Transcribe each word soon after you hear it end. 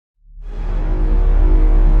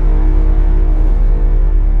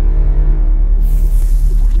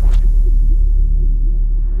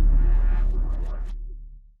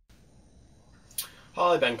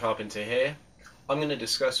Carpenter here. I'm going to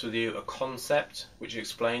discuss with you a concept which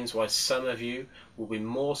explains why some of you will be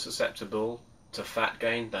more susceptible to fat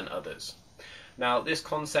gain than others. Now, this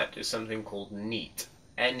concept is something called NEAT,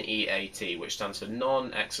 N-E-A-T, which stands for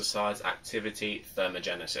non-exercise activity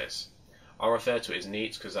thermogenesis. I'll refer to it as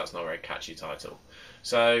NEAT because that's not a very catchy title.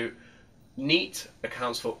 So, NEAT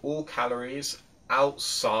accounts for all calories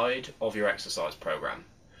outside of your exercise program.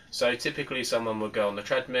 So typically someone would go on the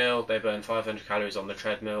treadmill, they burn 500 calories on the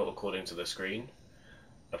treadmill according to the screen,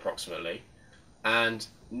 approximately. And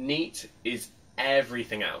NEAT is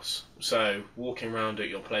everything else. So walking around at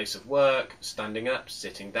your place of work, standing up,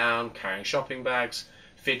 sitting down, carrying shopping bags,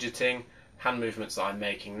 fidgeting, hand movements that I'm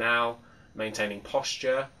making now, maintaining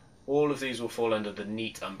posture, all of these will fall under the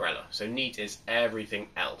NEAT umbrella. So NEAT is everything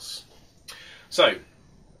else. So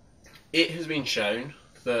it has been shown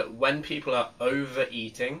that when people are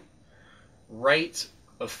overeating, rate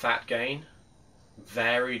of fat gain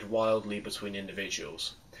varied wildly between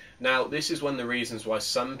individuals. Now, this is one of the reasons why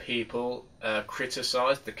some people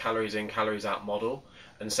criticised the calories in, calories out model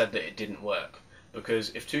and said that it didn't work.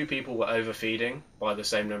 Because if two people were overfeeding by the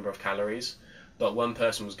same number of calories, but one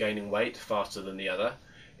person was gaining weight faster than the other,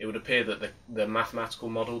 it would appear that the mathematical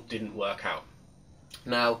model didn't work out.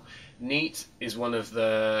 Now, NEAT is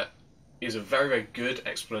a very, very good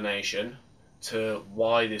explanation to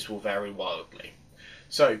why this will vary wildly.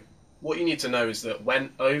 So, what you need to know is that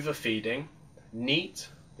when overfeeding, NEAT,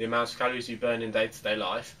 the amount of calories you burn in day-to-day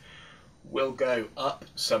life, will go up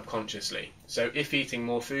subconsciously. So if eating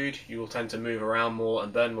more food, you will tend to move around more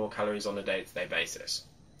and burn more calories on a day-to-day basis.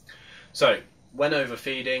 So, when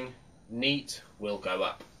overfeeding, NEAT will go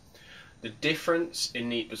up. The difference in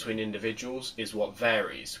NEAT between individuals is what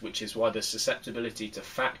varies, which is why the susceptibility to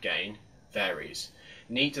fat gain varies.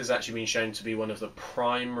 NEAT has actually been shown to be one of the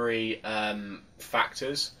primary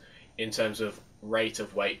factors in terms of rate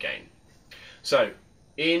of weight gain. So,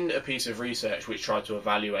 in a piece of research which tried to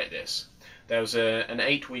evaluate this, there was an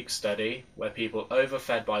 8-week study where people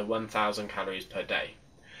overfed by 1,000 calories per day.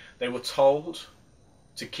 They were told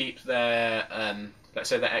to keep their, let's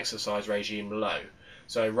say, their exercise regime low.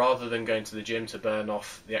 So rather than going to the gym to burn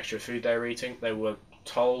off the extra food they were eating, they were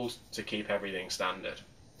told to keep everything standard.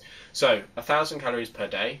 So 1,000 calories per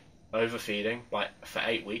day, overfeeding for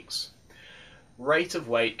 8 weeks. Rate of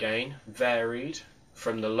weight gain varied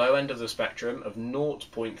from the low end of the spectrum of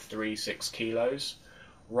 0.36 kilos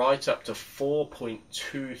right up to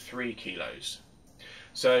 4.23 kilos.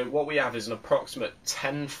 So what we have is an approximate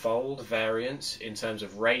 10-fold variance in terms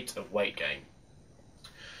of rate of weight gain.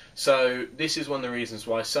 So this is one of the reasons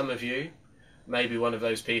why some of you may be one of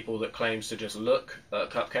those people that claims to just look at a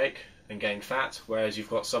cupcake and gain fat, whereas you've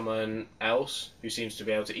got someone else who seems to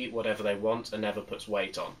be able to eat whatever they want and never puts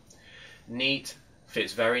weight on. NEAT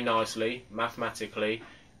fits very nicely, mathematically,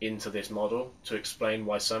 into this model to explain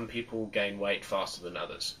why some people gain weight faster than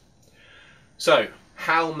others. So,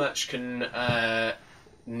 how much can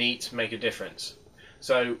NEAT make a difference?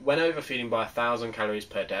 So, when overfeeding by 1,000 calories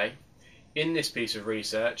per day, in this piece of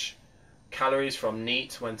research, calories from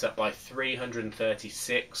NEAT went up by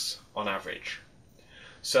 336 on average.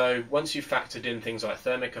 So once you've factored in things like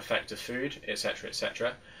thermic effect of food,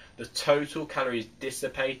 etc., the total calories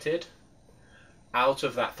dissipated out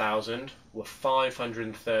of that 1,000 were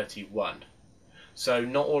 531. So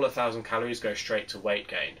not all 1,000 calories go straight to weight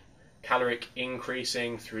gain. Caloric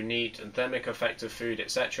increasing through NEAT and thermic effect of food,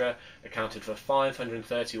 etc., accounted for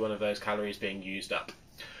 531 of those calories being used up.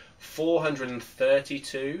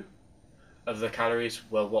 432 of the calories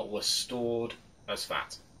were what was stored as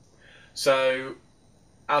fat. So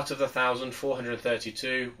out of the 1,000,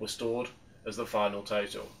 432 were stored as the final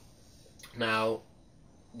total. Now,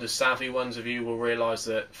 the savvy ones of you will realise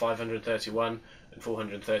that 531 and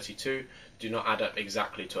 432 do not add up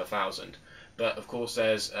exactly to 1,000. But of course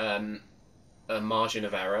there's a margin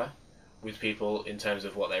of error with people in terms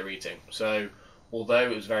of what they're eating. So although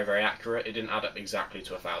it was very, very accurate, it didn't add up exactly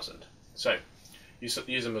to 1,000. So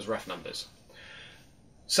use them as rough numbers.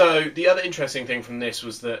 So the other interesting thing from this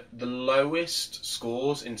was that the lowest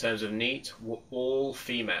scores in terms of NEAT were all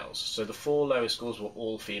females. So the 4 lowest scores were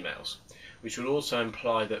all females, which would also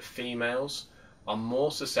imply that females are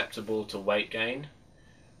more susceptible to weight gain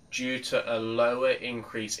due to a lower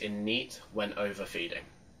increase in NEAT when overfeeding.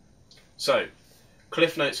 So,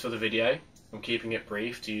 cliff notes for the video. I'm keeping it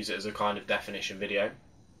brief to use it as a kind of definition video.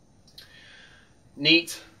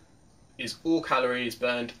 NEAT is all calories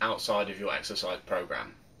burned outside of your exercise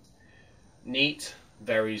program. NEAT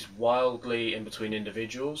varies wildly in between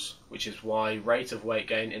individuals, which is why rate of weight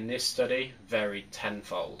gain in this study varied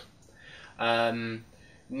 10-fold.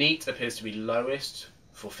 NEAT appears to be lowest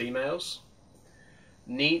for females.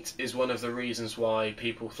 NEAT is one of the reasons why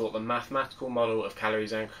people thought the mathematical model of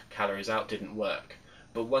calories in, calories out didn't work.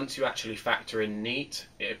 But once you actually factor in NEAT,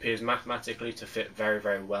 it appears mathematically to fit very,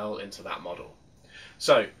 very well into that model.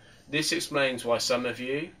 So this explains why some of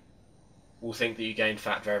you will think that you gain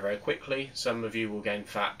fat very, very quickly. Some of you will gain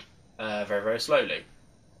fat very, very slowly.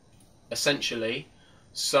 Essentially,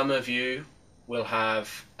 some of you will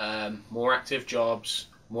have more active jobs,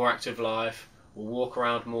 more active life, will walk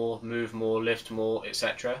around more, move more, lift more,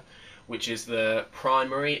 etc., which is the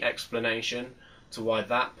primary explanation to why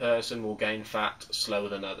that person will gain fat slower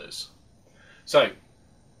than others. So,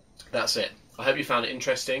 that's it. I hope you found it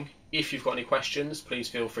interesting. If you've got any questions, please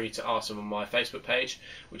feel free to ask them on my Facebook page,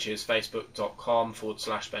 which is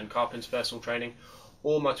facebook.com/Ben Carpenter Personal Training,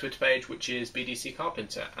 or my Twitter page, which is BDC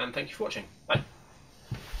Carpenter. And thank you for watching. Bye.